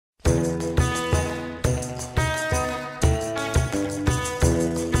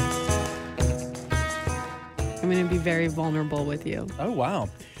very vulnerable with you. Oh, wow.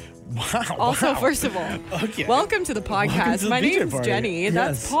 Wow. Also, first of all, welcome to the podcast. My name's Jenny, and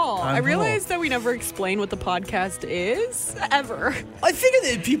that's Paul. I realized that we never explain what the podcast is, ever. I figured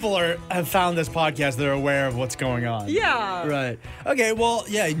that people have found this podcast, they're aware of what's going on. Yeah. Right. Okay, well,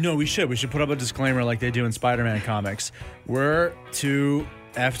 we should. We should put up a disclaimer like they do in Spider-Man comics. We're two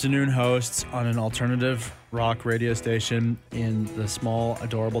afternoon hosts on an alternative rock radio station in the small,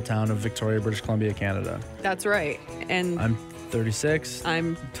 adorable town of Victoria, British Columbia, Canada. That's right. And I'm 36.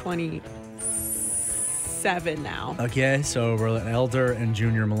 I'm 27 now. Okay, so we're an elder and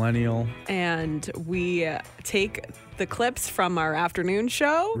junior millennial. And we take the clips from our afternoon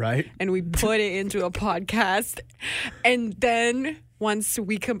show. Right. And we put it into a podcast. And then once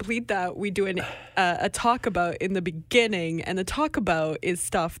we complete that, we do a talk about in the beginning. And the talk about is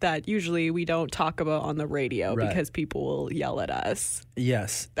stuff that usually we don't talk about on the radio because people will yell at us.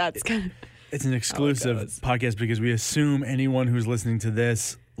 Yes. That's kind of... It's an exclusive podcast because we assume anyone who's listening to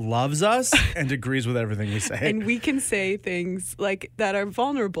this loves us and agrees with everything we say. And we can say things like that are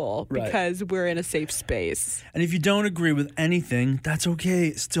vulnerable because we're in a safe space. And if you don't agree with anything, that's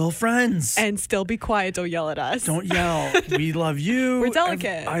okay. Still friends. And still be quiet. Don't yell at us. Don't yell. We love you. We're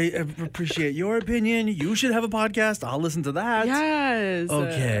delicate. I appreciate your opinion. You should have a podcast. I'll listen to that. Yes.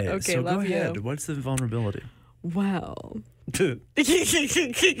 Okay. So love go ahead. you. What's the vulnerability? Well. Oh, I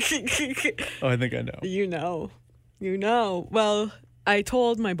think I know. You know. Well, I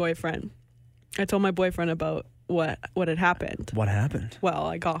told my boyfriend about what had happened. What happened? Well,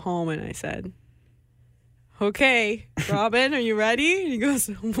 I got home and I said, "Okay, Robin, are you ready?" And he goes,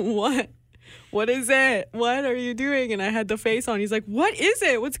 "What? What is it? What are you doing?" And I had the face on. He's like, "What is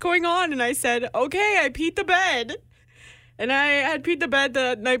it? What's going on?" And I said, "Okay, I peed the bed." And I had peed the bed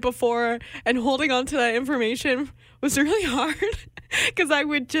the night before, and holding on to that information was really hard because I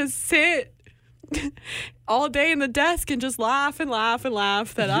would just sit all day in the desk and just laugh and laugh and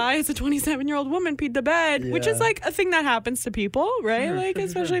laugh that I, as a 27-year-old woman, peed the bed, which is like a thing that happens to people, right? Sure, like,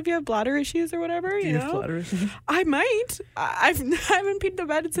 especially if you have bladder issues or whatever, you know? Bladder issues? I might. I haven't peed the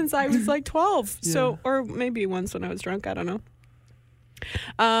bed since I was like 12. So, or maybe once when I was drunk, I don't know.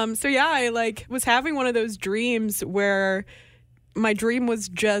 I was having one of those dreams where my dream was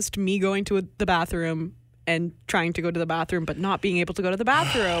just me going to the bathroom and trying to go to the bathroom, but not being able to go to the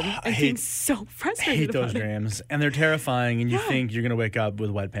bathroom and being so frustrated. I hate those dreams, and they're terrifying. And you think you're gonna wake up with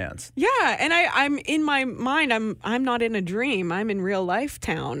wet pants. Yeah, and I'm in my mind. I'm not in a dream. I'm in real life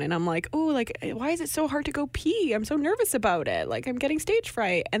town, and I'm like, oh, like, why is it so hard to go pee? I'm so nervous about it. Like, I'm getting stage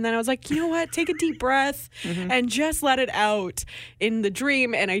fright. And then I was like, you know what? Take a deep breath and just let it out in the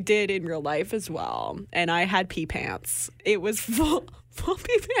dream. And I did in real life as well. And I had pee pants. It was full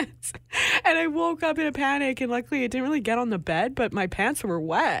pee pants. And I woke up in a panic, and luckily it didn't really get on the bed, but my pants were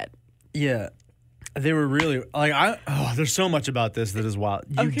wet. Yeah. They were really, there's so much about this that is wild.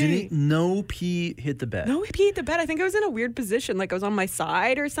 No pee hit the bed. No pee hit the bed. I think I was in a weird position. Like I was on my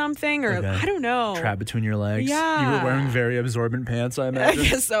side or something, or I don't know. Trapped between your legs. Yeah. You were wearing very absorbent pants, I imagine. I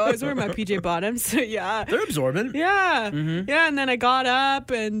guess so. I was wearing my PJ bottoms. So yeah. They're absorbent. Yeah. Mm-hmm. Yeah. And then I got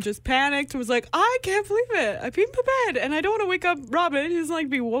up and just panicked and was like, I can't believe it. I peed the bed. And I don't want to wake up Robin. He's like to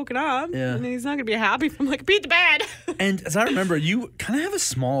be woken up. Yeah. And he's not going to be happy if I'm like, peed the bed. And as I remember, you kind of have a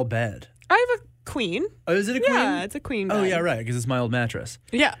small bed. I have a queen. Oh, is it a queen? Yeah, it's a queen bed. Oh, yeah, right, because it's my old mattress.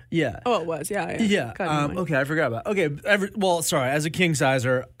 Yeah. Yeah. Oh, it was, yeah. Okay, I forgot about it. Okay, sorry, as a king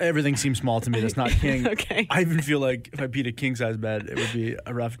sizer, everything seems small to me that's not king. Okay. I even feel like if I peed a king size bed, it would be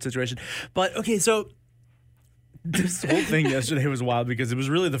a rough situation. But, okay, so this whole thing yesterday was wild because it was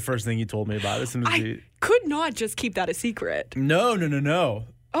really the first thing you told me about. I could not just keep that a secret. No.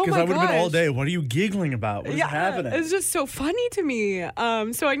 Oh because my I would have been all day. What are you giggling about? What is happening? It's just so funny to me.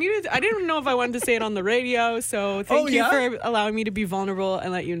 So I didn't know if I wanted to say it on the radio. So thank you for allowing me to be vulnerable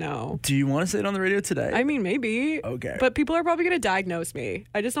and let you know. Do you want to say it on the radio today? I mean, maybe. Okay. But people are probably going to diagnose me.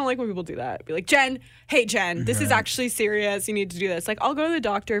 I just don't like when people do that. Be like, Jen, this is actually serious. You need to do this. Like, I'll go to the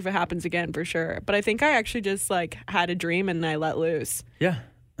doctor if it happens again for sure. But I think I actually just like had a dream and I let loose. Yeah,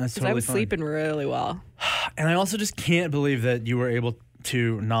 that's totally fine. Because I was sleeping really well. And I also just can't believe that you were able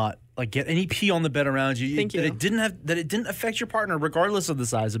to not like get any pee on the bed around you. Thank you. That it didn't affect your partner regardless of the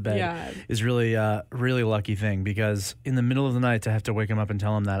size of bed is really really lucky thing, because in the middle of the night to have to wake him up and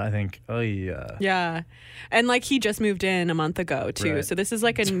tell him that, I think, yeah. And like he just moved in a month ago too. Right. So this is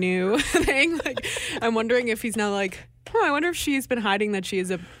like a new thing. Like I'm wondering if he's now like, I wonder if she's been hiding that she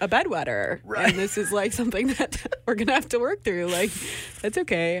is a bedwetter. Right. And this is like something that we're going to have to work through. Like, that's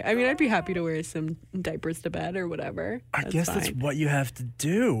okay. I mean, I'd be happy to wear some diapers to bed or whatever. I guess that's what you have to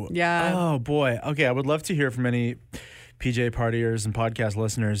do. Yeah. Oh, boy. Okay, I would love to hear from any PJ partiers and podcast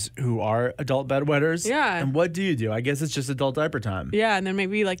listeners who are adult bedwetters. Yeah. And what do you do? I guess it's just adult diaper time. Yeah, and then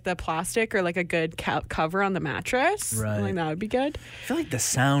maybe like the plastic or like a good cover on the mattress. Right. Like that would be good. I feel like the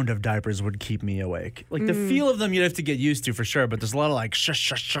sound of diapers would keep me awake. Like the feel of them, you'd have to get used to for sure. But there's a lot of like shush,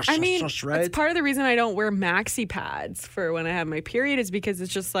 shush, shush, I mean, shush, right? it's part of the reason I don't wear maxi pads for when I have my period is because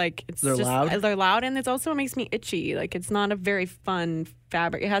it's just like They're loud? They're loud, and it also makes me itchy. Like it's not a very fun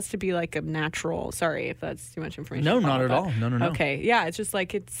fabric. It has to be like a natural. Sorry if that's too much information. No, not at all. No. Okay, yeah, it's just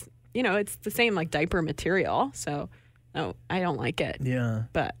like it's it's the same like diaper material. So no, I don't like it. Yeah.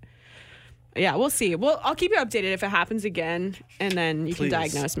 But yeah, we'll see. Well, I'll keep you updated if it happens again, and then you Please. can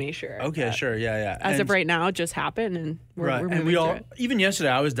diagnose me. Sure. Okay, But sure. Yeah. As of right now, it just happened, and we're Right. moving And we through all, it. even yesterday,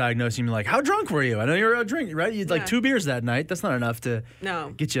 I was diagnosing me like, how drunk were you? I know you were out drinking, right? You had like Yeah. 2 beers that night. That's not enough to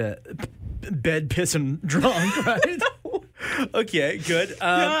No. get you bed pissing drunk, right? Okay, good.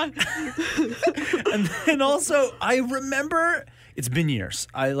 And then also, I remember it's been years.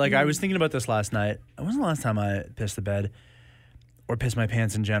 I was thinking about this last night. When was the last time I pissed the bed or pissed my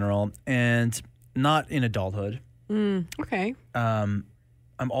pants in general? And not in adulthood. Okay.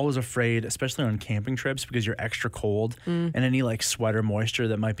 I'm always afraid, especially on camping trips, because you're extra cold and any like sweat or moisture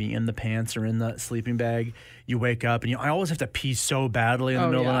that might be in the pants or in the sleeping bag, you wake up and I always have to pee so badly in the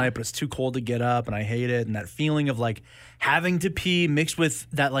middle of the night, but it's too cold to get up and I hate it. And that feeling of like having to pee mixed with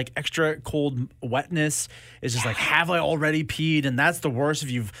that like extra cold wetness is just like, have I already peed? And that's the worst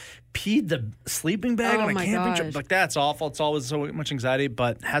if you've peed the sleeping bag on a my camping trip. gosh. Like that's awful. It's always so much anxiety,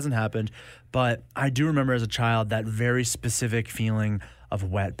 but hasn't happened. But I do remember as a child that very specific feeling of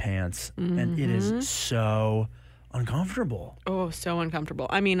wet pants, and it is so uncomfortable. Oh, so uncomfortable.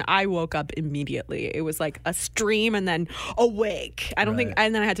 I mean, I woke up immediately. It was like a stream and then awake. I don't think,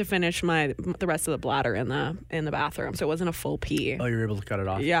 and then I had to finish the rest of the bladder in the bathroom, so it wasn't a full pee. Oh, you were able to cut it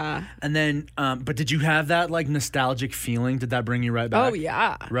off. Yeah. And then, but did you have that like nostalgic feeling? Did that bring you right back? Oh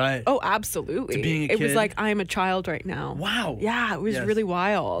yeah. Right. Oh, absolutely. To being a It was kid? like I'm a child right now. Wow. Yeah, it was Yes. really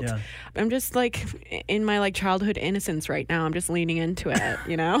wild. Yeah. I'm just like in my like childhood innocence right now. I'm just leaning into it,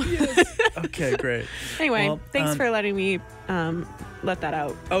 you know? Okay, great. Anyway, Well, thanks for letting me let that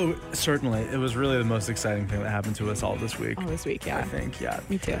out Oh, certainly. It was really the most exciting thing that happened to us all this week. all this week. Yeah. I think, yeah.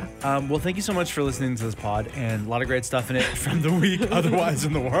 Me too. Well, thank you so much for listening to this pod, and a lot of great stuff in it from the week otherwise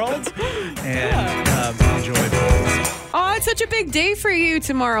in the world. And enjoy, please. Oh, it's such a big day for you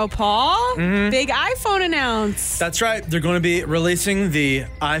tomorrow, Paul. Big iPhone announce. That's right. They're going to be releasing the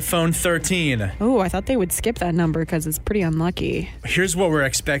iPhone 13. Oh, I thought they would skip that number because it's pretty unlucky. Here's what we're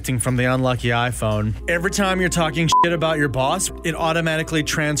expecting from the unlucky iPhone. Every time you're talking shit about your boss, it automatically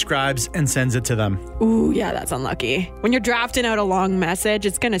transcribes and sends it to them. Ooh, yeah, that's unlucky. When you're drafting out a long message,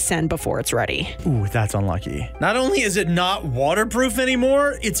 it's going to send before it's ready. Ooh, that's unlucky. Not only is it not waterproof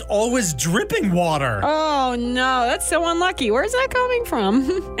anymore, it's always dripping water. Oh, no, that's so unlucky. Where's that coming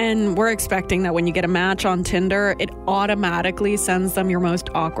from? And we're expecting that when you get a match on Tinder, it automatically sends them your most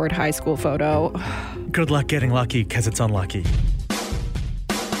awkward high school photo. Good luck getting lucky, because it's unlucky.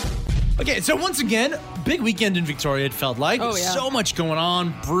 Okay, so once again, big weekend in Victoria, it felt like. Oh, yeah. So much going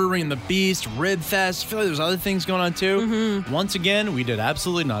on. Brewery and the Beast, Rib Fest. I feel like there's other things going on too. Once again, we did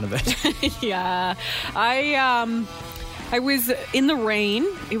absolutely none of it. Yeah, I was in the rain.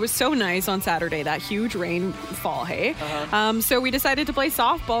 It was so nice on Saturday, that huge rainfall, hey? So we decided to play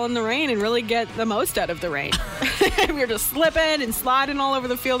softball in the rain and really get the most out of the rain. We were just slipping and sliding all over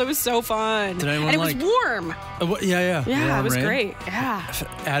the field. It was so fun. Did anyone, and it was like- warm. Yeah. Yeah, Warm it was rain. great. Yeah.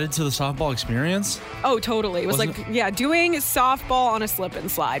 Added to the softball experience. Oh, totally. It was Wasn't like, doing softball on a slip and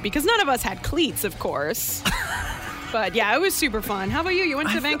slide because none of us had cleats, of course. But yeah, it was super fun. How about you? You went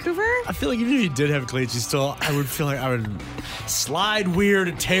to Vancouver? I feel like even if you did have cleats, I would feel like I would slide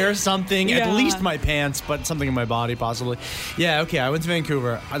weird, tear something, at Yeah. least my pants, but something in my body possibly. Yeah, okay, I went to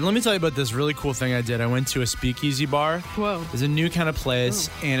Vancouver. Let me tell you about this really cool thing I did. I went to a speakeasy bar. Whoa. It's a new kind of place,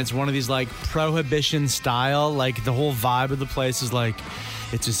 and it's one of these like prohibition style, like the whole vibe of the place is like,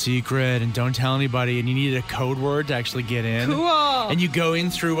 it's a secret and don't tell anybody, and you need a code word to actually get in. Cool. And you go in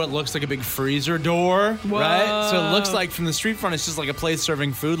through what looks like a big freezer door, right? So it looks like from the street front, it's just like a place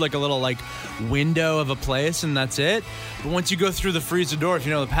serving food, like a little like window of a place, and that's it. But once you go through the freezer door, if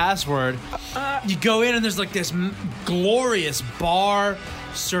you know the password, you go in and there's like this glorious bar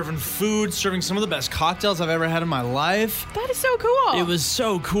serving food, serving some of the best cocktails I've ever had in my life. That is so cool. It was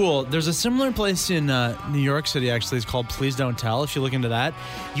so cool. There's a similar place in New York City, actually. It's called Please Don't Tell. If you look into that,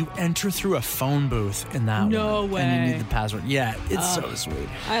 you enter through a phone booth in that one. No way. And you need the password. Yeah, it's so sweet.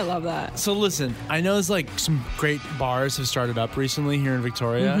 I love that. So listen, I know there's like some great bars have started up recently here in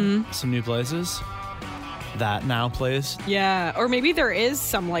Victoria. Some new places. that now, please? Yeah, or maybe there is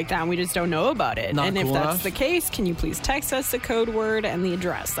some like that and we just don't know about it. Not and cool if that's enough? the case, can you please text us the code word and the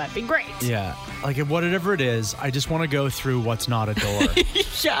address? That'd be great. Yeah. Like, whatever it is, I just want to go through what's not a door.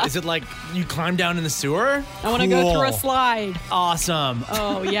 Yeah. Is it like you climb down in the sewer? I want to go through a slide. Awesome.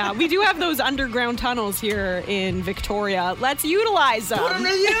 Oh, yeah. We do have those underground tunnels here in Victoria. Let's utilize them. Put them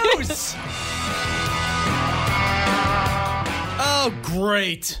to use. Oh,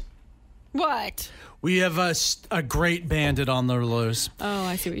 great. What? We have a great bandit on the loose. Oh,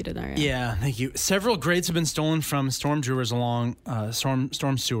 I see what you did there. Yeah, thank you. Several grates have been stolen from storm sewers along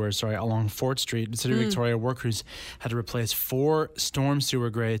along Fort Street. The city of Victoria work crews had to replace 4 storm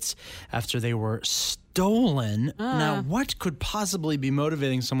sewer grates after they were stolen. Now, what could possibly be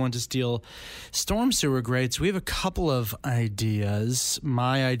motivating someone to steal storm sewer grates? We have a couple of ideas.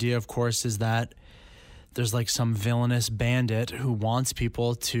 My idea, of course, is that there's like some villainous bandit who wants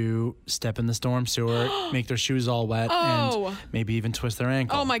people to step in the storm sewer, make their shoes all wet, and maybe even twist their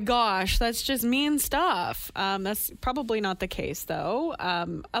ankle. Oh my gosh, that's just mean stuff. That's probably not the case, though.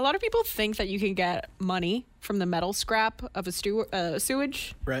 A lot of people think that you can get money from the metal scrap of a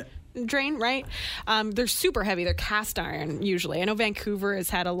sewage drain, right? They're super heavy. They're cast iron, usually. I know Vancouver has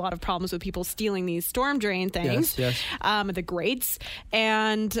had a lot of problems with people stealing these storm drain things, the grates,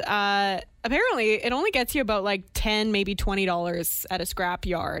 and apparently it only gets you about like $10, maybe $20 at a scrap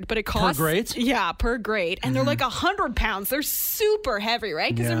yard, but it costs per grate. Yeah, per grate, and they're like 100 pounds. They're super heavy,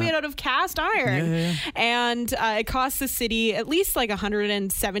 right? Because they're made out of cast iron, and it costs the city at least like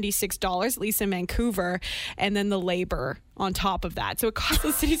 $176, at least in Vancouver, and then the labor on top of that. So it costs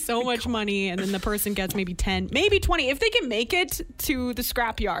the city so much money, and then the person gets maybe 10, maybe 20 if they can make it to the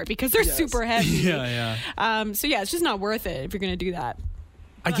scrap yard because they're super heavy. So yeah, it's just not worth it if you're going to do that.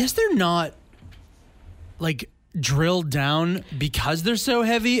 I guess they're not like drilled down because they're so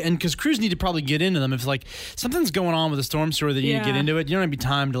heavy, and because crews need to probably get into them. If like something's going on with a storm sewer that you need to get into it, you don't have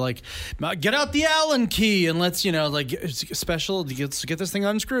time to like get out the Allen key and let's like special to get this thing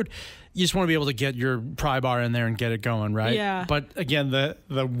unscrewed. You just want to be able to get your pry bar in there and get it going, right? Yeah. But again, the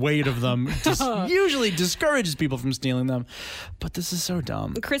weight of them just usually discourages people from stealing them. But this is so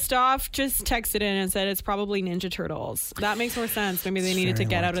dumb. Christoph just texted in and said it's probably Ninja Turtles. That makes more sense. Maybe they needed to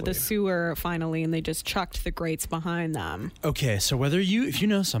get out of the sewer finally, and they just chucked the grates behind them. Okay, so if you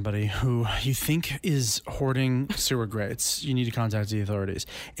know somebody who you think is hoarding sewer grates, you need to contact the authorities.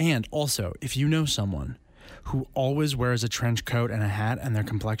 And also, if you know someone who always wears a trench coat and a hat and their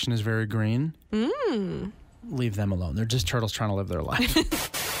complexion is very green, leave them alone. They're just turtles trying to live their life.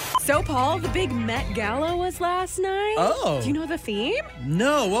 So, Paul, the big Met Gala was last night. Oh. Do you know the theme?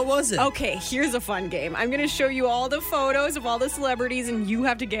 No, what was it? Okay, here's a fun game. I'm going to show you all the photos of all the celebrities, and you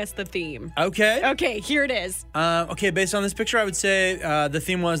have to guess the theme. Okay. Okay, here it is. Okay, based on this picture, I would say the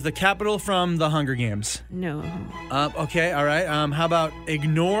theme was the capital from the Hunger Games. No. Okay, all right. How about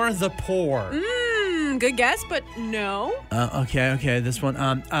ignore the poor? Good guess, but no. Okay. This one.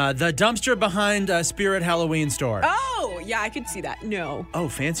 The dumpster behind Spirit Halloween store. Oh, yeah, I could see that. No. Oh,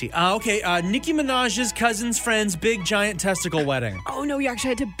 fancy. Okay. Nicki Minaj's cousin's friend's big giant testicle wedding. Oh, no, you actually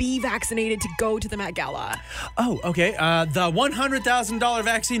had to be vaccinated to go to the Met Gala. Oh, okay. The $100,000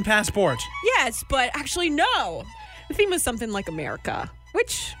 vaccine passport. Yes, but actually, no. The theme was something like America,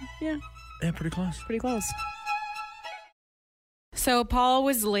 which, yeah, pretty close. Pretty close. So Paul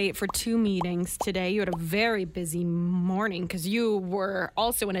was late for 2 meetings today. You had a very busy morning because you were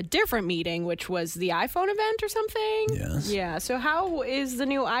also in a different meeting, which was the iPhone event or something. Yes. Yeah. So how is the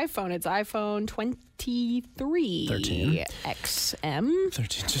new iPhone? It's iPhone 23. 13. XM.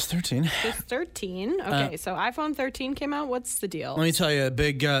 13. Just 13. Just 13. Okay. So iPhone 13 came out. What's the deal? Let me tell you,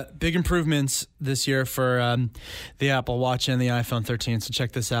 big improvements this year for the Apple Watch and the iPhone 13. So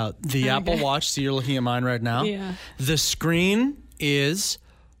check this out. The Apple Watch, so you're looking at mine right now. Yeah. The screen is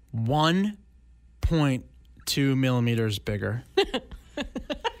 1.2 millimeters bigger.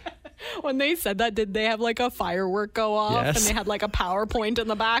 When they said that, did they have like a firework go off? Yes. And they had like a PowerPoint in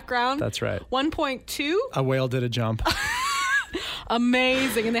the background? That's right. 1.2? A whale did a jump.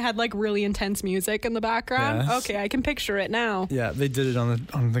 Amazing. And they had like really intense music in the background. Yes. Okay, I can picture it now. Yeah, they did it on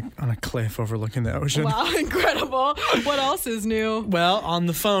a cliff overlooking the ocean. Wow, incredible. What else is new? Well, on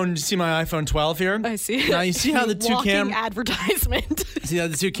the phone, you see my iPhone 12 here? I see. Now you see how the two advertisement. See how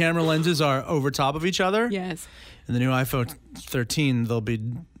the two camera lenses are over top of each other? Yes. In the new iPhone 13, they'll be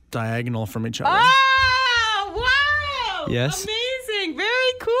diagonal from each other. Oh, wow. Yes. Amazing.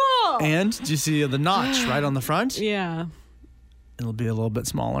 Very cool. And do you see the notch right on the front? Yeah. It'll be a little bit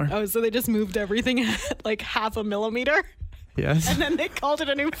smaller. Oh, so they just moved everything at like half a millimeter? Yes. And then they called it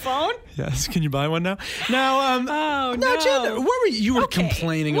a new phone? Yes. Can you buy one now? Now, Oh, no, Jen, what were you were Okay.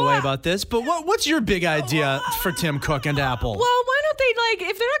 complaining away about this, but what's your big idea for Tim Cook and Apple? Well, why don't they,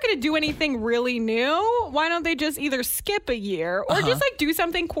 if they're not going to do anything really new, why don't they just either skip a year or just, do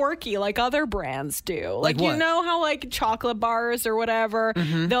something quirky like other brands do? Like what? You know how, chocolate bars or whatever,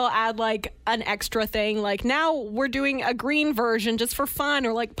 they'll add, an extra thing. Like, now we're doing a green version just for fun,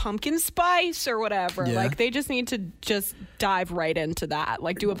 or, pumpkin spice or whatever. Yeah. They just need to just dive right into that.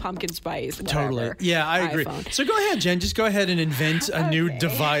 Do a pumpkin spice, whatever. Totally. Yeah, I agree. iPhone. So go ahead, Jen. Just go ahead and invent a new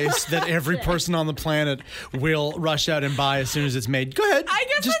device that every person on the planet will rush out and buy as soon as it's made. Go ahead. I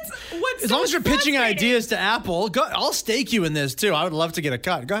guess Just, that's what's as so long as you're pitching frustrating. ideas to Apple, I'll stake you in this too. I would love to get a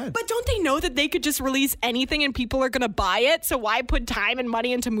cut. Go ahead. But don't they know that they could just release anything and people are going to buy it? So why put time and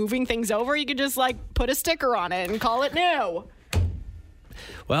money into moving things over? You could just put a sticker on it and call it new.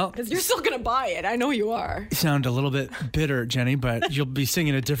 Well, Because you're still going to buy it. I know you are. you sound a little bit bitter, Jenny, but you'll be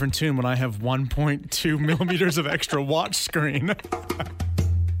singing a different tune when I have 1.2 millimeters of extra watch screen.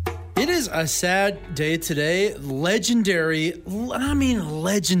 It is a sad day today. Legendary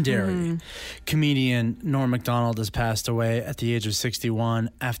comedian Norm Macdonald has passed away at the age of 61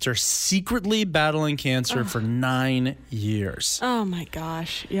 after secretly battling cancer for 9 years. Oh my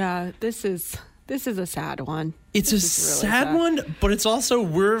gosh. Yeah, this is a sad one. It's This a is really sad one, but it's also,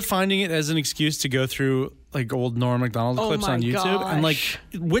 we're finding it as an excuse to go through old Norm Macdonald clips my on YouTube and gosh.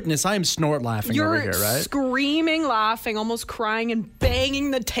 witness, I am snort laughing You're over here, right? screaming, laughing, almost crying, and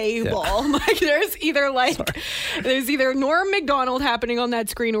banging the table. There's either Norm Macdonald happening on that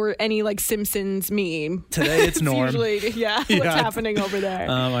screen or any Simpsons meme. Today it's Norm. Usually, what's happening over there.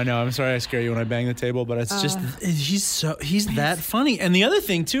 I know. I'm sorry I scare you when I bang the table, but it's just he's that funny. And the other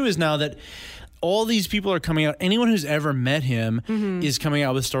thing too is now that all these people are coming out. Anyone who's ever met him is coming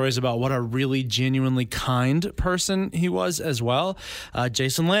out with stories about what a really genuinely kind person he was as well.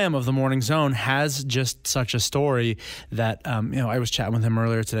 Jason Lamb of The Morning Zone has just such a story that, I was chatting with him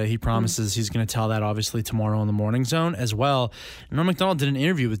earlier today. He promises he's going to tell that obviously tomorrow on The Morning Zone as well. Norm Macdonald did an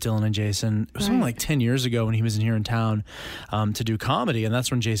interview with Dylan and Jason. It was something 10 years ago when he was here in town to do comedy. And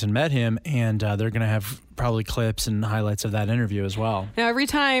that's when Jason met him. And they're going to have probably clips and highlights of that interview as well. Now, every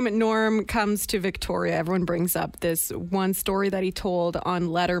time Norm comes to Victoria, everyone brings up this one story that he told on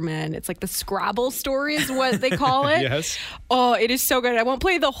Letterman. It's the Scrabble story is what they call it. Yes. Oh, it is so good. I won't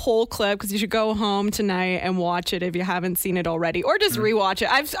play the whole clip because you should go home tonight and watch it if you haven't seen it already, or just rewatch it.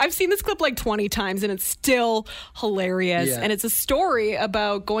 I've seen this clip 20 times and it's still hilarious. Yeah. And it's a story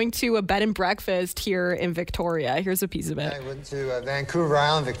about going to a bed and breakfast here in Victoria. Here's a piece of it. I went to Vancouver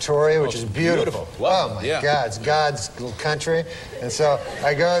Island, Victoria, which is beautiful. Oh my God, it's God's little country. And so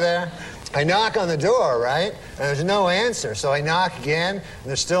I go there, I knock on the door, right? And there's no answer. So I knock again, and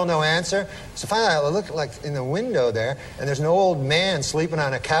there's still no answer. So finally I look in the window there, and there's an old man sleeping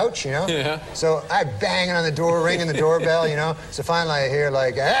on a couch, Yeah. So I bang on the door, ringing the doorbell, So finally I hear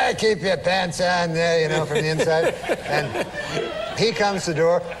hey, keep your pants on there, from the inside. And he comes to the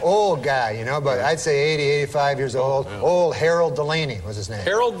door, old guy, but I'd say 80, 85 years old. Yeah. Old Harold Delaney was his name.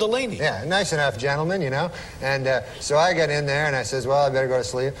 Harold Delaney? Yeah, nice enough gentleman, And so I got in there and I says, well, I better go to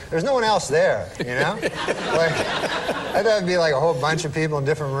sleep. There's no one else there, I thought it'd be a whole bunch of people in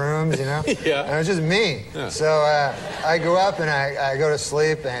different rooms, Yeah. And it was just me. Yeah. So I go up and I go to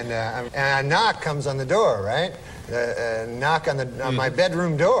sleep and a knock comes on the door, right? Knock on my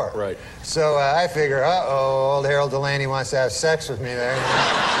bedroom door. Right. So I figure, uh-oh, old Harold Delaney wants to have sex with me there.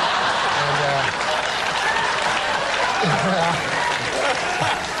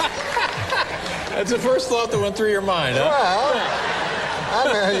 That's the first thought that went through your mind, huh? Well,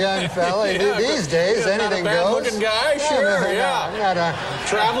 I'm a young fella. These days, anything not a goes. bad-looking guy, sure, I'm not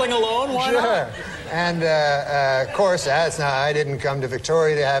traveling alone, why not? And, of course, I didn't come to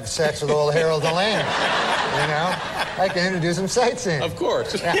Victoria to have sex with old Harold Delaney, I came to do some sightseeing. Of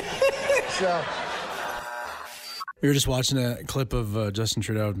course. Yeah. So... We were just watching a clip of Justin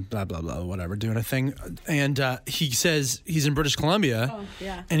Trudeau, blah, blah, blah, whatever, doing a thing. And he says he's in British Columbia. Oh,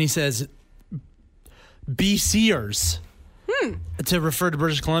 yeah. And he says BCers to refer to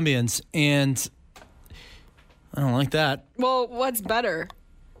British Columbians. And I don't like that. Well, what's better?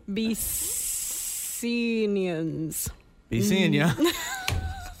 BCians. BCing, yeah.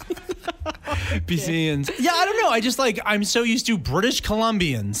 BCians. Yeah, I don't know. I just I'm so used to British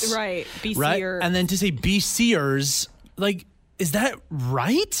Columbians. Right. BCers. Right? And then to say BCers, is that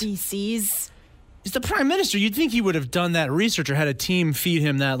right? BCs. He's the Prime Minister. You'd think he would have done that research or had a team feed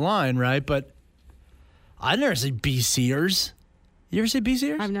him that line, right? But I never say BCers. You ever say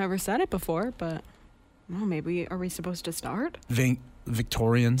BCers? I've never said it before, but maybe are we supposed to start?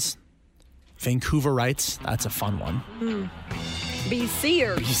 Victorians. Vancouverites. That's a fun one.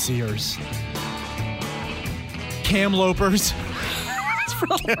 BCers. BCers. Kamlopers. It's for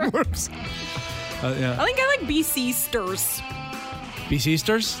Kamlopers. Yeah. I think I like BC-sters.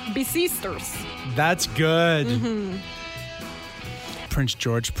 BC-sters? BC-sters. That's good. Prince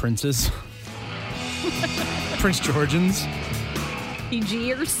George princes. Prince Georgians.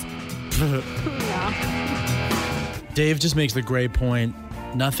 EGers. Yeah. Dave just makes the great point.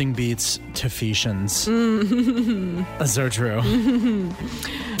 Nothing beats Tahitians. That's so true.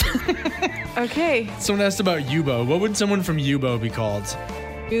 Okay. Someone asked about Yubo. What would someone from Yubo be called?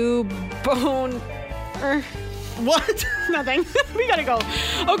 U-bone. What? Nothing. We gotta go.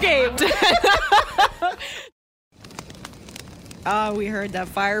 Okay. We heard that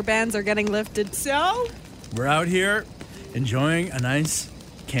fire bans are getting lifted. So? We're out here enjoying a nice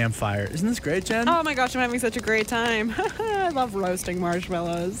campfire. Isn't this great, Jen? Oh my gosh, I'm having such a great time. I love roasting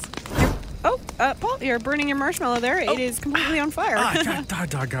marshmallows. Paul, you're burning your marshmallow there. It is completely on fire.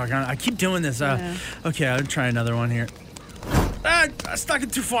 Doggone. I keep doing this. Okay, I'll try another one here. I stuck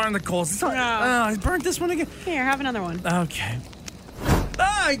it too far in the coals. I burnt this one again. Here, have another one. Okay.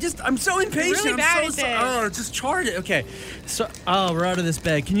 I'm so impatient. Really bad at this. Just charred it. Okay. So, we're out of this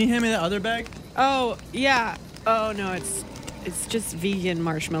bag. Can you hand me that other bag? Oh, yeah. Oh, no, it's just vegan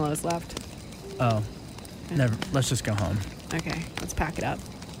marshmallows left. Oh. Never. Let's just go home. Okay, let's pack it up.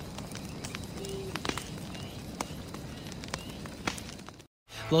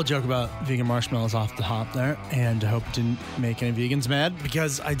 Little joke about vegan marshmallows off the hop there, and I hope it didn't make any vegans mad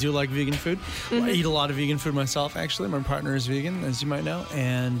because I do like vegan food. I eat a lot of vegan food myself, actually. My partner is vegan, as you might know,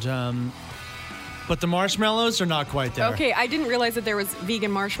 and but the marshmallows are not quite there. Okay, I didn't realize that there was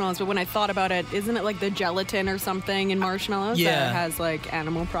vegan marshmallows, but when I thought about it, isn't it like the gelatin or something in marshmallows that has like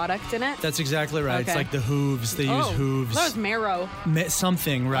animal product in it? That's exactly right. Okay. It's like the hooves. They use hooves. That was marrow.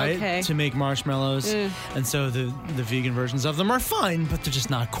 Something, right? Okay. To make marshmallows. And so the vegan versions of them are fine, but they're just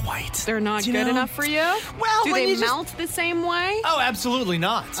not quite. They're not good enough for you? Well, do they melt the same way? Oh, absolutely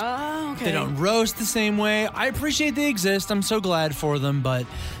not. Oh, okay. They don't roast the same way. I appreciate they exist. I'm so glad for them, but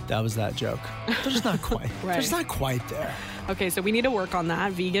that was that joke. They're just not quite. Right. They're just not quite there. Okay, so we need to work on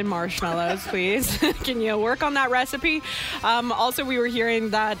that. Vegan marshmallows, please. Can you work on that recipe? Also, we were hearing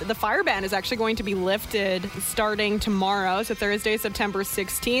that the fire ban is actually going to be lifted starting tomorrow, so Thursday, September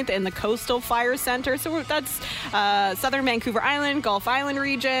 16th, in the Coastal Fire Center. So that's Southern Vancouver Island, Gulf Island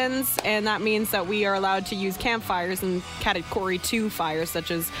regions, and that means that we are allowed to use campfires and Category 2 fires, such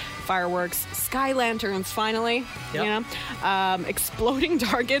as fireworks, sky lanterns, finally, exploding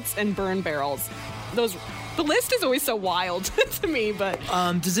targets, and burn barrels. The list is always so wild to me, but...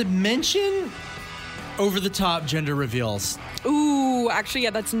 Does it mention over-the-top gender reveals? Ooh, actually, yeah,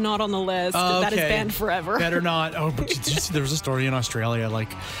 that's not on the list. Okay. That is banned forever. Better not. Oh, but there was a story in Australia,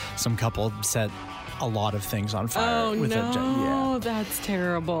 like some couple set a lot of things on fire. Oh, no, that's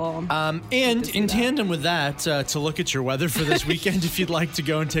terrible. And in tandem with that, to look at your weather for this weekend, if you'd like to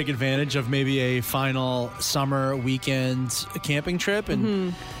go and take advantage of maybe a final summer weekend camping trip,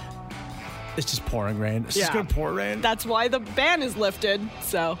 and it's just pouring rain. It's just going to pour rain. That's why the ban is lifted,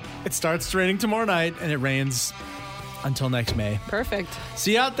 so. It starts raining tomorrow night, and it rains until next May. Perfect.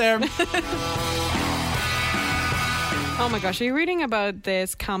 See you out there. Oh my gosh, are you reading about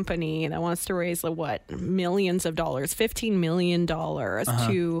this company that wants to raise, millions of dollars, $15 million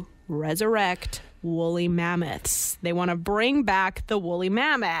to resurrect woolly mammoths? They want to bring back the woolly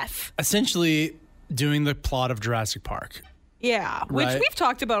mammoth. Essentially doing the plot of Jurassic Park. Yeah, which we've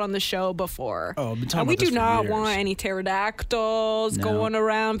talked about on the show before. Oh, I've been talking and we about this do for not years. want any pterodactyls going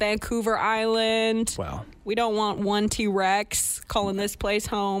around Vancouver Island. Well, we don't want one T-Rex calling this place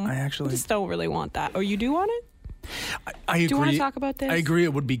home. I just don't really want that. Oh, you do want it? I agree. Do you want to talk about this? I agree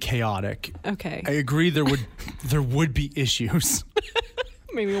it would be chaotic. Okay. I agree there would be issues.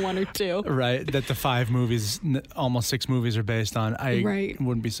 Maybe one or two. Right, that the 5 movies, almost 6 movies are based on.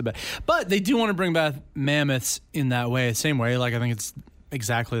 Wouldn't be so bad. But they do want to bring back mammoths in that way, same way. Like, I think it's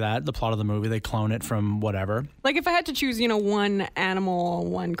exactly that, the plot of the movie. They clone it from whatever. Like, if I had to choose, one animal,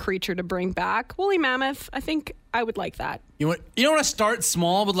 one creature to bring back, woolly mammoth, I think I would like that. You want to start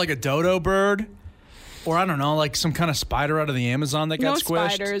small with like a dodo bird? Or I don't know, like some kind of spider out of the Amazon that got squished? No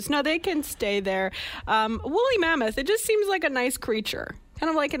spiders. No, they can stay there. Woolly mammoth, it just seems like a nice creature. Kind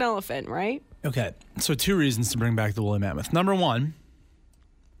of like an elephant, right? Okay, so 2 reasons to bring back the woolly mammoth. Number 1,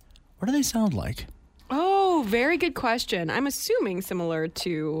 what do they sound like? Oh, very good question. I'm assuming similar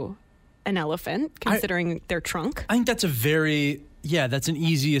to an elephant, considering their trunk. I think that's that's an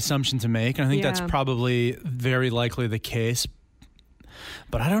easy assumption to make, and I think that's probably very likely the case.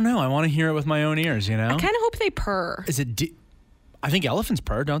 But I don't know. I want to hear it with my own ears, I kind of hope they purr. I think elephants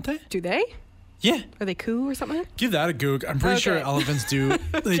purr, don't they? Do they? Yeah. Or they coo or something? Give that a goog. I'm pretty sure elephants do.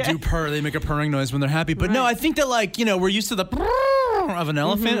 They do purr. They make a purring noise when they're happy. But no, I think that we're used to the of an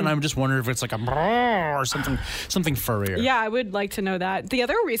elephant, and I'm just wondering if it's like a or something furrier. Yeah, I would like to know that. The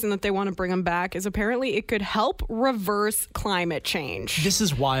other reason that they want to bring them back is apparently it could help reverse climate change. This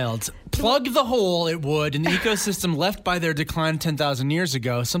is wild. Plug the hole, it would, in the ecosystem left by their decline 10,000 years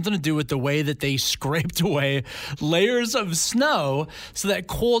ago. Something to do with the way that they scraped away layers of snow so that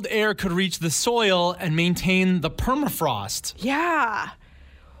cold air could reach the soil and maintain the permafrost. Yeah.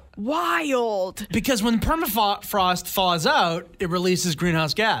 Wild. Because when permafrost thaws out, it releases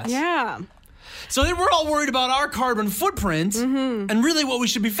greenhouse gas. Yeah. So we're all worried about our carbon footprint, and really what we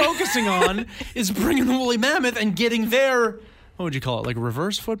should be focusing on is bringing the woolly mammoth and getting their, what would you call it, like a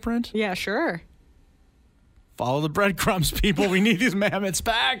reverse footprint? Yeah, sure. Follow the breadcrumbs, people. We need these mammoths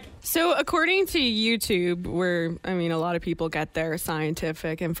back. So according to YouTube, where, a lot of people get their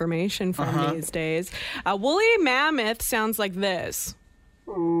scientific information from these days, a woolly mammoth sounds like this.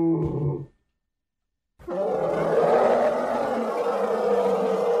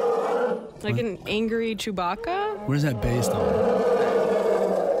 Like an angry Chewbacca? What is that based on?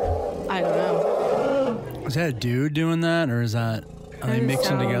 I don't know. Is that a dude doing that, or is that... Are they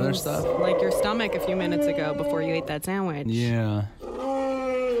mixing together stuff? Like your stomach a few minutes ago before you ate that sandwich. Yeah. I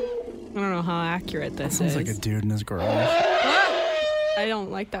don't know how accurate this Sounds is. like a dude in his garage. I don't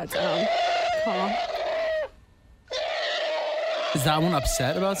like that sound. Huh? Is that one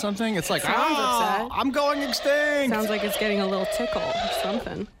upset about something? It's like, Sounds upset. I'm going extinct. Sounds like it's getting a little tickle or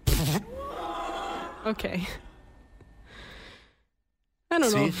something. Okay. I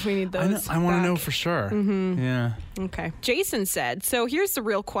don't know if we need those. I want to back. know for sure. Yeah. Okay. Jason said, so here's the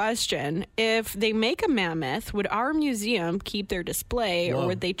real question. If they make a mammoth, would our museum keep their display or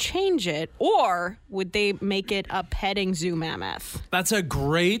would they change it? Or would they make it a petting zoo mammoth? That's a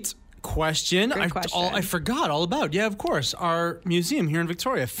great question. Great question. I forgot all about. Yeah, of course. Our museum here in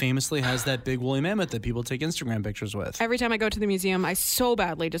Victoria famously has that big woolly mammoth that people take Instagram pictures with. Every time I go to the museum, I so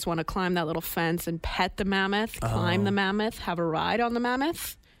badly just want to climb that little fence and pet the mammoth, climb the mammoth, have a ride on the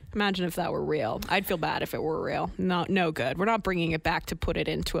mammoth. Imagine if that were real. I'd feel bad if it were real. No good. We're not bringing it back to put it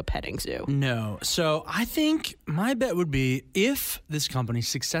into a petting zoo. No. So I think my bet would be if this company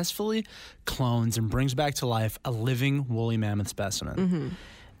successfully clones and brings back to life a living woolly mammoth specimen,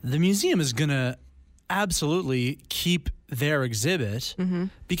 the museum is going to absolutely keep their exhibit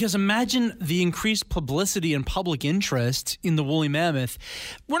because imagine the increased publicity and public interest in the woolly mammoth.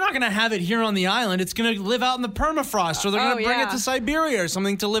 We're not going to have it here on the island. It's going to live out in the permafrost, or they're going to bring it to Siberia or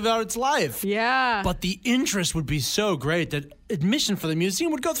something to live out its life. Yeah. But the interest would be so great that admission for the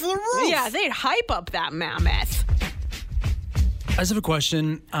museum would go through the roof. Yeah, they'd hype up that mammoth. I just have a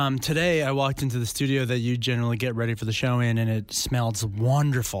question. Today, I walked into the studio that you generally get ready for the show in, and it smelled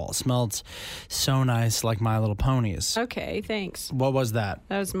wonderful. It smelled so nice, like My Little Ponies. Okay, thanks. What was that?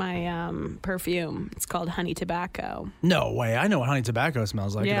 That was my perfume. It's called Honey Tobacco. No way. I know what honey tobacco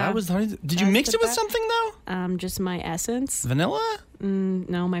smells like. Yeah. That was honey. Did you mix it with something, though? Just my essence. Vanilla?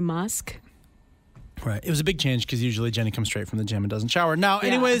 No, my musk. Right. It was a big change because usually Jenny comes straight from the gym and doesn't shower. Now,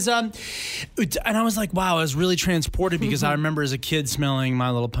 anyways, and I was like, wow, I was really transported because I remember as a kid smelling My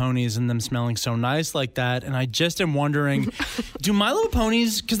Little Ponies and them smelling so nice like that. And I just am wondering, do My Little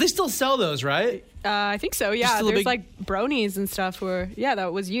Ponies, because they still sell those, right? I think so, yeah. There's like bronies and stuff where,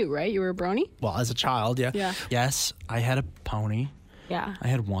 that was you, right? You were a brony? Well, as a child, yeah. Yes, I had a pony. Yeah. I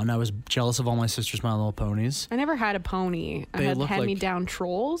had one. I was jealous of all my sisters' My Little Ponies. I never had a pony. I had hand-me-down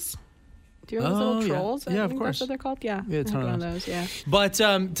trolls. Do you remember those little trolls? Yeah, of course. course. That's what they're called? Yeah. Yeah, it's one of those, yeah. But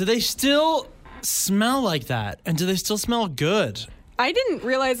do they still smell like that? And do they still smell good? I didn't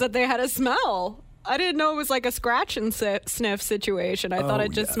realize that they had a smell. I didn't know it was like a scratch and sniff situation. I thought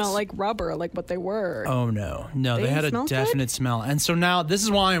it just smelled like rubber, like what they were. Oh, no. No, they had a definite good? smell. And so now, this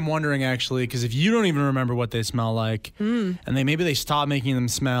is why I'm wondering, actually, because if you don't even remember what they smell like, and maybe they stopped making them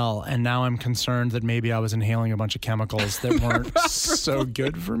smell, and now I'm concerned that maybe I was inhaling a bunch of chemicals that weren't so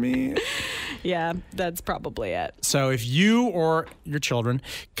good for me. Yeah, that's probably it. So if you or your children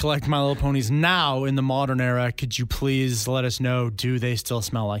collect My Little Ponies now in the modern era, could you please let us know, do they still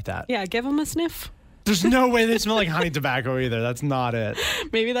smell like that? Yeah, give them a sniff. There's no way they smell like honey tobacco either. That's not it.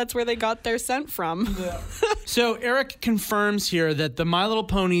 Maybe that's where they got their scent from. Yeah. So Eric confirms here that the My Little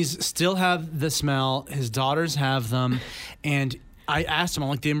Ponies still have the smell. His daughters have them. And I asked him, I'm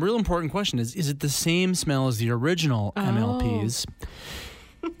like, the real important question is it the same smell as the original MLPs?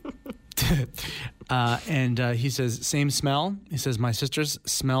 And he says, same smell. He says, my sisters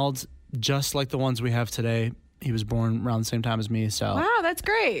smelled just like the ones we have today. He was born around the same time as me, so... Wow, that's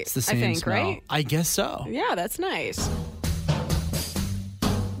great. It's the same smell. Right? I guess so. Yeah, that's nice.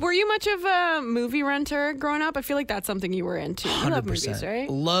 We're Were you much of a movie renter growing up? I feel like that's something you were into. You love movies, right?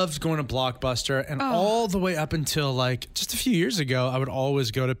 Loved going to Blockbuster, and all the way up until like just a few years ago, I would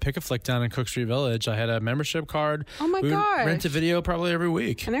always go to Pick a Flick down in Cook Street Village. I had a membership card. Oh my we would gosh. rent a video probably every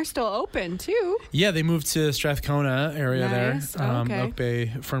week. And they're still open too. Yeah, they moved to Strathcona area Nice. there, Okay. Oak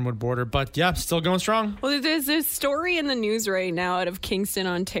Bay, Fernwood border. But yeah, still going strong. Well, there's this story in the news right now out of Kingston,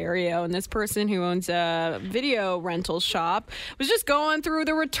 Ontario, and this person who owns a video rental shop was just going through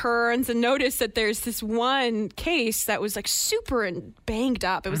the returns and noticed that there's this one case that was like super banged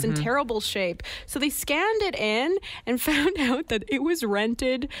up. It was in terrible shape. So they scanned it in and found out that it was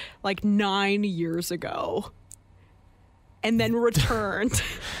rented like 9 years ago. And then returned.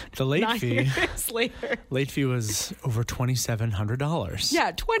 The late 9 fee. years later. Late fee was over $2,700.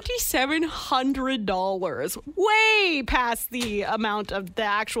 Yeah, $2,700. Way past the amount of the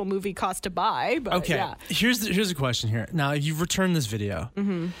actual movie cost to buy. But Okay, yeah. here's a question here. Now, you've returned this video.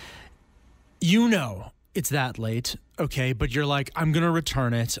 You know it's that late, okay, but you're like, I'm going to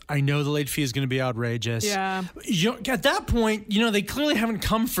return it. I know the late fee is going to be outrageous. Yeah. At that point, they clearly haven't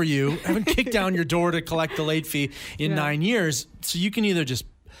come for you, haven't kicked down your door to collect the late fee in 9 years. So you can either just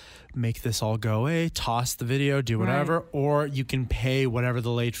make this all go away, toss the video, do whatever, or you can pay whatever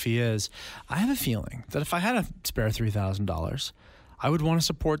the late fee is. I have a feeling that if I had a spare $3,000, I would want to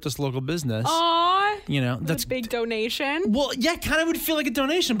support this local business. Aw. That's a big donation. Well, yeah, kind of would feel like a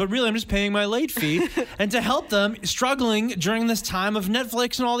donation, but really I'm just paying my late fee and to help them struggling during this time of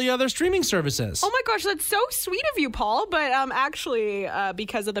Netflix and all the other streaming services. Oh my gosh, that's so sweet of you, Paul. But actually,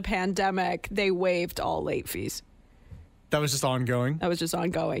 because of the pandemic, they waived all late fees. That was just ongoing. That was just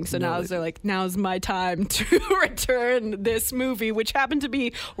ongoing. So now they're like, now's my time to return this movie, which happened to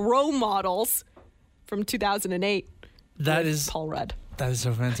be Role Models from 2008. That is Paul Rudd. That is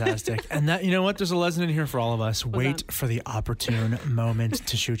so fantastic. And that, you know what? There's a lesson in here for all of us. Wait for the opportune moment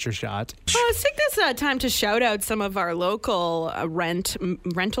to shoot your shot. Well, let's take this time to shout out some of our local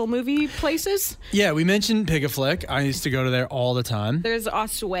rental movie places. Yeah, we mentioned Pick a Flick. I used to go to there all the time. There's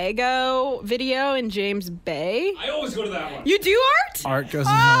Oswego Video in James Bay. I always go to that one. You do, Art? Art goes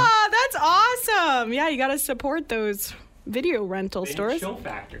in Oh, that's awesome. Yeah, you got to support those video rental stores. Chill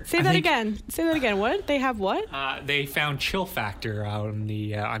Factor. Say that again. What? They have what? They found Chill Factor out on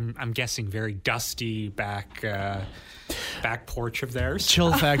the, I'm guessing, very dusty back porch of theirs.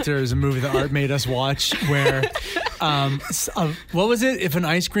 Chill Factor is a movie that Art made us watch where, what was it? If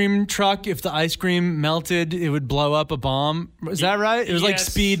the ice cream melted, it would blow up a bomb. Is that right? It was like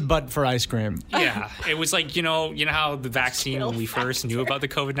Speed, but for ice cream. Yeah. It was like, you know how the vaccine, when we first knew about the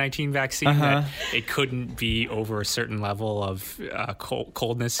COVID-19 vaccine, that it couldn't be over a certain level of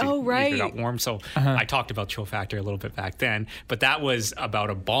coldness. Oh, right. It got warm. So I talked about Chill Factor a little bit back then, but that was about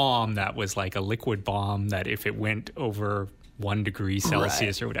a bomb that was like a liquid bomb that if it went over 1 degree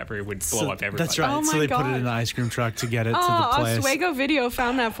Celsius or whatever, it would blow up everybody. That's right. Oh so my they put it God. in an ice cream truck to get it to the place. Oswego Video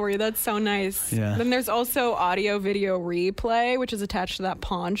found that for you. That's so nice. Yeah. Then there's also Audio Video Replay, which is attached to that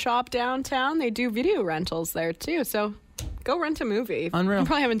pawn shop downtown. They do video rentals there too. So go rent a movie. Unreal. You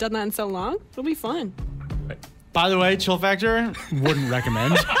probably haven't done that in so long. It'll be fun. By the way, Chill Factor, wouldn't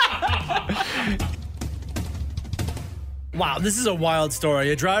recommend. Wow, this is a wild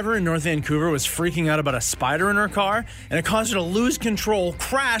story. A driver in North Vancouver was freaking out about a spider in her car, and it caused her to lose control,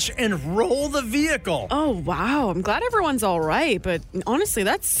 crash, and roll the vehicle. Oh, wow. I'm glad everyone's all right, but honestly,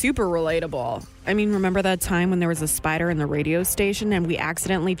 that's super relatable. I mean, remember that time when there was a spider in the radio station and we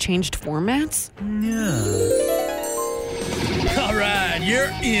accidentally changed formats? Yeah. All right, you're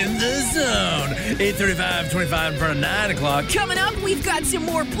in the zone. 8:35, 25 in front of 9 o'clock. Coming up, we've got some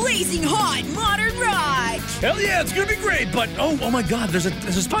more blazing hot modern rides. Hell yeah, it's gonna be great. But oh my God, there's a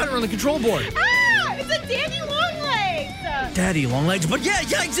spider on the control board. Ah, it's a Daddy Longlegs. Daddy long legs, but yeah,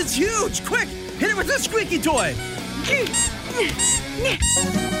 yikes, it's huge. Quick, hit it with the squeaky toy.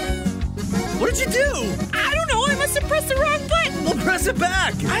 What did you do? I don't know. I must have pressed the wrong button. Well, press it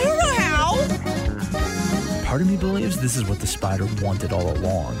back. I don't know how. Part of me believes this is what the spider wanted all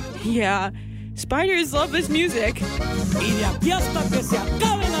along. Yeah. Spiders love this music. Y de aquí hasta que se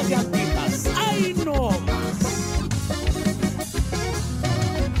acaben las llantitas. ¡Ay, no más!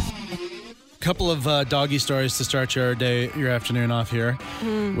 Couple of doggy stories to start your afternoon off here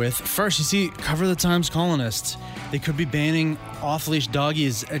with. First, you see, Cover the Times columnists. They could be banning off-leash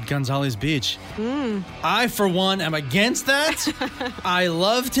doggies at Gonzales Beach. I, for one, am against that. I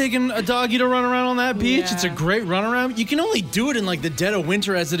love taking a doggy to run around on that beach. Yeah. It's a great runaround. You can only do it in like the dead of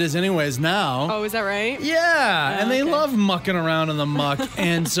winter as it is anyways now. Oh, is that right? Yeah, and they okay. love mucking around in the muck.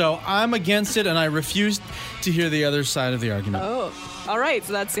 And so I'm against it, and I refuse to hear the other side of the argument. Oh, all right.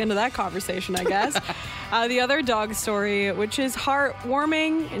 So that's the end of that conversation, I guess. The other dog story, which is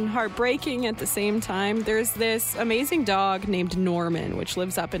heartwarming and heartbreaking at the same time, there's this amazing dog named Norman, which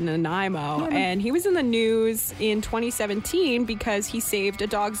lives up in Nanaimo. And he was in the news in 2017 because he saved a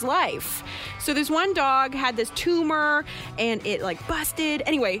dog's life. So this one dog had this tumor and it like busted.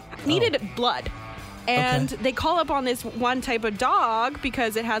 Anyway, needed blood. And they call up on this one type of dog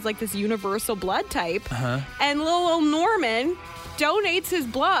because it has like this universal blood type. And little old Norman donates his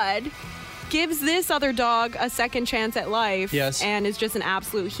blood, gives this other dog a second chance at life, and is just an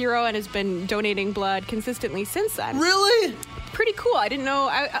absolute hero and has been donating blood consistently since then. Really? Pretty cool. I didn't know.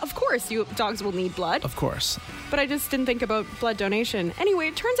 Of course, dogs will need blood. Of course. But I just didn't think about blood donation. Anyway,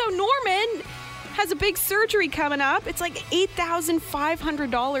 it turns out Norman has a big surgery coming up. It's like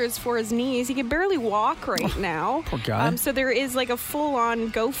 $8,500 for his knees. He can barely walk right now. Poor guy. So there is like a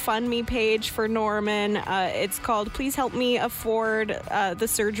full-on GoFundMe page for Norman. It's called Please Help Me Afford the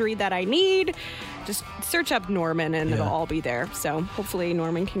Surgery That I Need. Just search up Norman and it'll all be there. So hopefully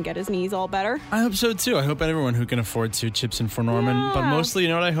Norman can get his knees all better. I hope so too. I hope everyone who can afford to chips in for Norman. Yeah. But mostly, you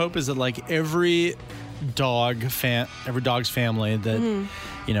know what I hope is that like every dog's family that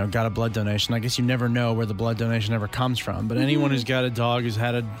you know got a blood donation. I guess you never know where the blood donation ever comes from, but anyone who's got a dog who's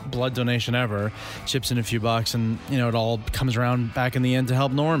had a blood donation ever chips in a few bucks, and you know it all comes around back in the end to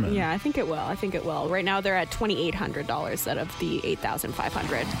help Norman. Yeah, I think it will. Right now they're at $2,800 out of the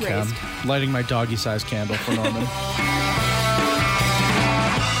 $8,500 raised. I'm lighting my doggy-sized candle for Norman.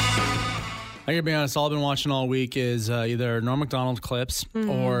 I gotta be honest, all I've been watching all week is either Norm Macdonald clips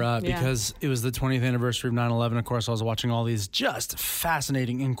or because it was the 20th anniversary of 9/11, of course, I was watching all these just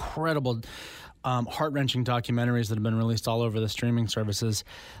fascinating, incredible, heart-wrenching documentaries that have been released all over the streaming services.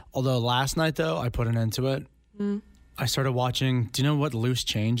 Although last night, though, I put an end to it. I started watching, do you know what Loose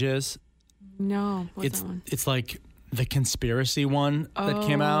Change is? No, what's that one? It's like the conspiracy one that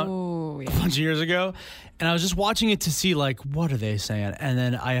came out a bunch of years ago. And I was just watching it to see, like, what are they saying? And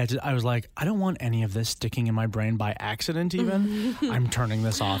then I was like, I don't want any of this sticking in my brain by accident even. I'm turning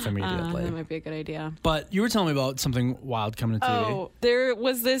this off immediately. That might be a good idea. But you were telling me about something wild coming to TV. Oh, there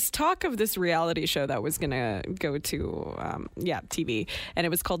was this talk of this reality show that was going to go to, TV. And it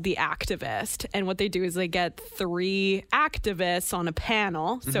was called The Activist. And what they do is they get 3 activists on a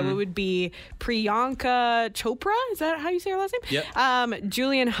panel. So it would be Priyanka Chopra. Is that how you say her last name? Yep.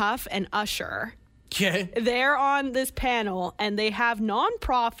 Julian Huff and Usher. Okay. They're on this panel and they have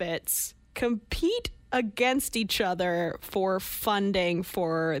nonprofits compete against each other for funding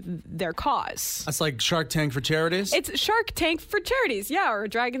for their cause. That's like Shark Tank for charities? It's Shark Tank for charities, or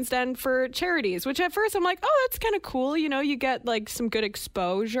Dragon's Den for charities, which at first I'm like, oh, that's kind of cool. You know, you get like some good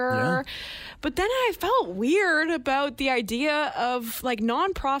exposure. Yeah. But then I felt weird about the idea of like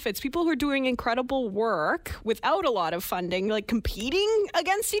nonprofits, people who are doing incredible work without a lot of funding, like competing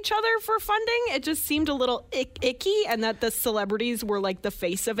against each other for funding. It just seemed a little icky, and that the celebrities were like the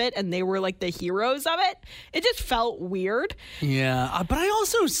face of it and they were like the heroes of it. It just felt weird. Yeah, but I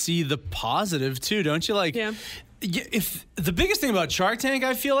also see the positive too, don't you? Like, if the biggest thing about Shark Tank,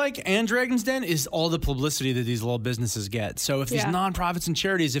 I feel like, and Dragon's Den is all the publicity that these little businesses get. So if these nonprofits and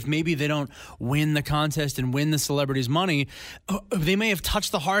charities, if maybe they don't win the contest and win the celebrities' money, they may have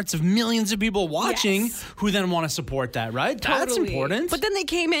touched the hearts of millions of people watching who then want to support that, right? Totally. That's important. But then they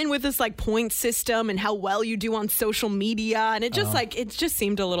came in with this like point system and how well you do on social media, and it just it just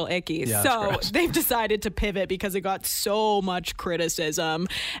seemed a little icky. Yeah, so they've decided to pivot because it got so much criticism,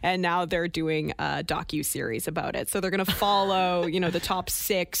 and now they're doing a docu-series about it. So they're going to follow, the top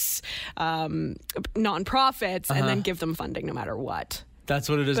 6 nonprofits and then give them funding no matter what. That's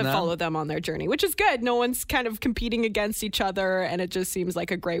what it is now? Follow them on their journey, which is good. No one's kind of competing against each other, and it just seems like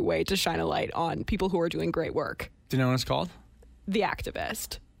a great way to shine a light on people who are doing great work. Do you know what it's called? The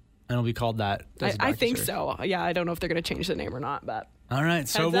Activist. And it'll be called that. I think so. Yeah, I don't know if they're going to change the name or not, but... All right,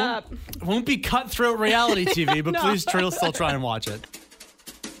 so it won't be cutthroat reality TV, but please still try and watch it.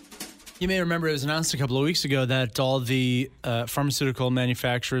 You may remember it was announced a couple of weeks ago that all the pharmaceutical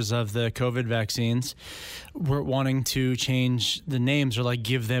manufacturers of the COVID vaccines were wanting to change the names, or like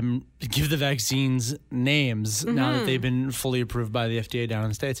give the vaccines names now that they've been fully approved by the FDA down in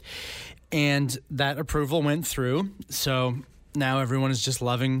the States. And that approval went through. So now everyone is just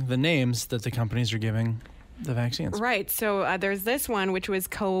loving the names that the companies are giving the vaccines. Right. So there's this one, which was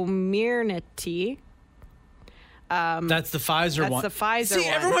Comirnaty. That's the Pfizer one. That's the Pfizer one. See,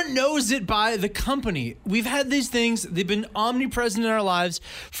 everyone knows it by the company. We've had these things. They've been omnipresent in our lives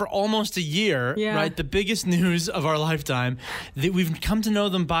for almost a year, right? The biggest news of our lifetime. We've come to know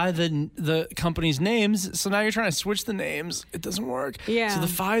them by the company's names. So now you're trying to switch the names. It doesn't work. Yeah. So the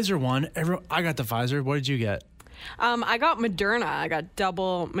Pfizer one, I got the Pfizer. What did you get? I got Moderna. I got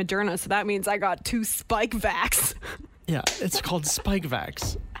double Moderna, so that means I got 2 spike vax. Yeah, it's called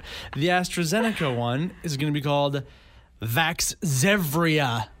Spikevax. The AstraZeneca one is going to be called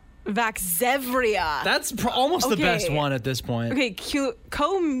Vaxzevria. Vaxzevria. That's almost the best one at this point. Okay,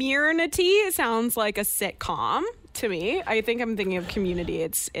 Community sounds like a sitcom to me. I think I'm thinking of Community.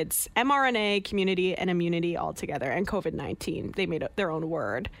 It's mRNA, Community, and Immunity all together, and COVID-19. They made their own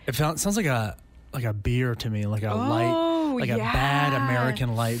word. It sounds like a beer to me, like a light, like a bad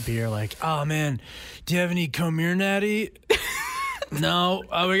American light beer. Like, oh man, do you have any Community? No,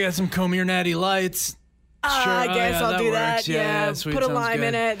 we got some Community lights. Sure. I guess I'll do that. Yeah, sweet. Put a Sounds lime good.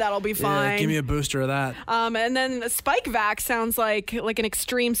 in it. That'll be fine. Yeah, give me a booster of that. And then the Spikevax sounds like an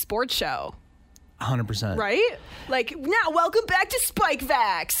extreme sports show. 100%. Right? Like, now welcome back to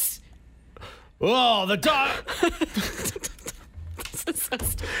Spikevax. Oh, the dog. This is so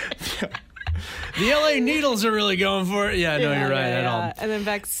stupid. The LA Needles are really going for it. Yeah, no, you're right. Yeah. And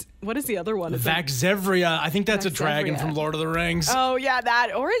then what is the other one? Vaxzevria. I think that's a dragon Vaxzevria. from Lord of the Rings. Oh, yeah,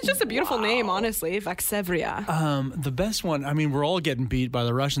 that. Or it's just a beautiful name, honestly. Vaxzevria. The best one, I mean, we're all getting beat by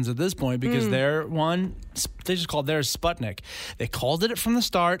the Russians at this point because their one, they just called theirs Sputnik. They called it from the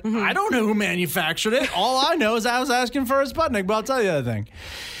start. I don't know who manufactured it. All I know is I was asking for a Sputnik, but I'll tell you the other thing.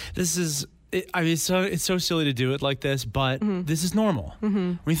 This is... it's so silly to do it like this, but this is normal.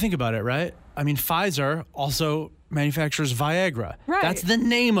 When you think about it, right? I mean, Pfizer also manufactures Viagra. Right. That's the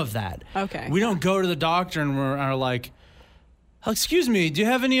name of that. Okay. We don't go to the doctor and are like, excuse me, do you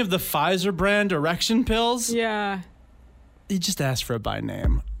have any of the Pfizer brand erection pills? Yeah. You just ask for it by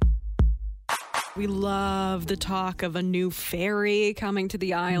name. We love the talk of a new ferry coming to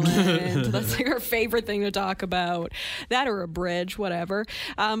the island. That's like our favorite thing to talk about. That or a bridge, whatever.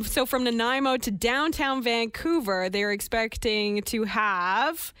 So from Nanaimo to downtown Vancouver, they're expecting to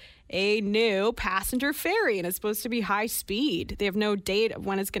have a new passenger ferry, and it's supposed to be high speed. They have no date of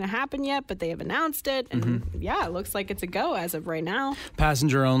when it's going to happen yet, but they have announced it. And yeah, it looks like it's a go as of right now.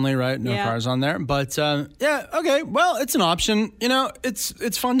 Passenger only, right? No cars on there. But yeah, okay. Well, it's an option. You know,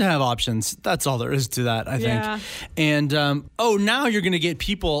 it's fun to have options. That's all there is to that, I think. And now you're going to get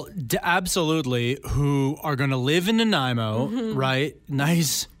people absolutely who are going to live in Nanaimo, right?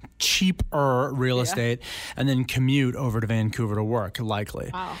 Nice, cheaper real estate, and then commute over to Vancouver to work, likely.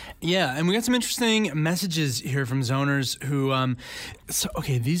 Wow. Yeah, and we got some interesting messages here from zoners who,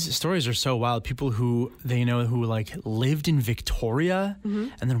 these stories are so wild. People who like lived in Victoria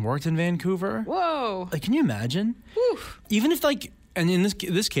and then worked in Vancouver. Whoa. Like, can you imagine? Oof. Even if and in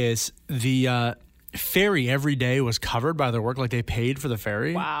this case, the ferry every day was covered by their work, like they paid for the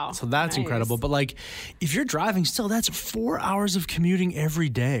ferry. Wow. So that's incredible. But like, if you're driving still, that's 4 hours of commuting every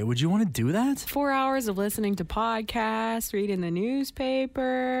day. Would you want to do that? 4 hours of listening to podcasts, reading the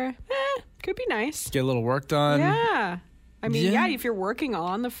newspaper. Could be nice. Get a little work done. Yeah. I mean, if you're working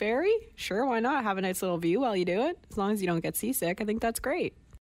on the ferry, sure, why not? Have a nice little view while you do it. As long as you don't get seasick, I think that's great.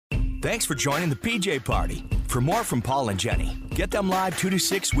 Thanks for joining the PJ Party. For more from Paul and Jenny, get them live 2 to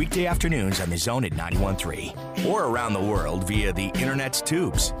 6 weekday afternoons on The Zone at 91.3. Or around the world via the internet's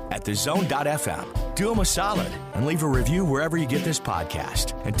tubes at thezone.fm. Do them a solid and leave a review wherever you get this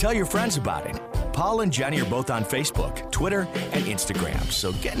podcast. And tell your friends about it. Paul and Jenny are both on Facebook, Twitter, and Instagram,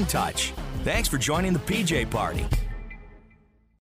 so get in touch. Thanks for joining the PJ Party.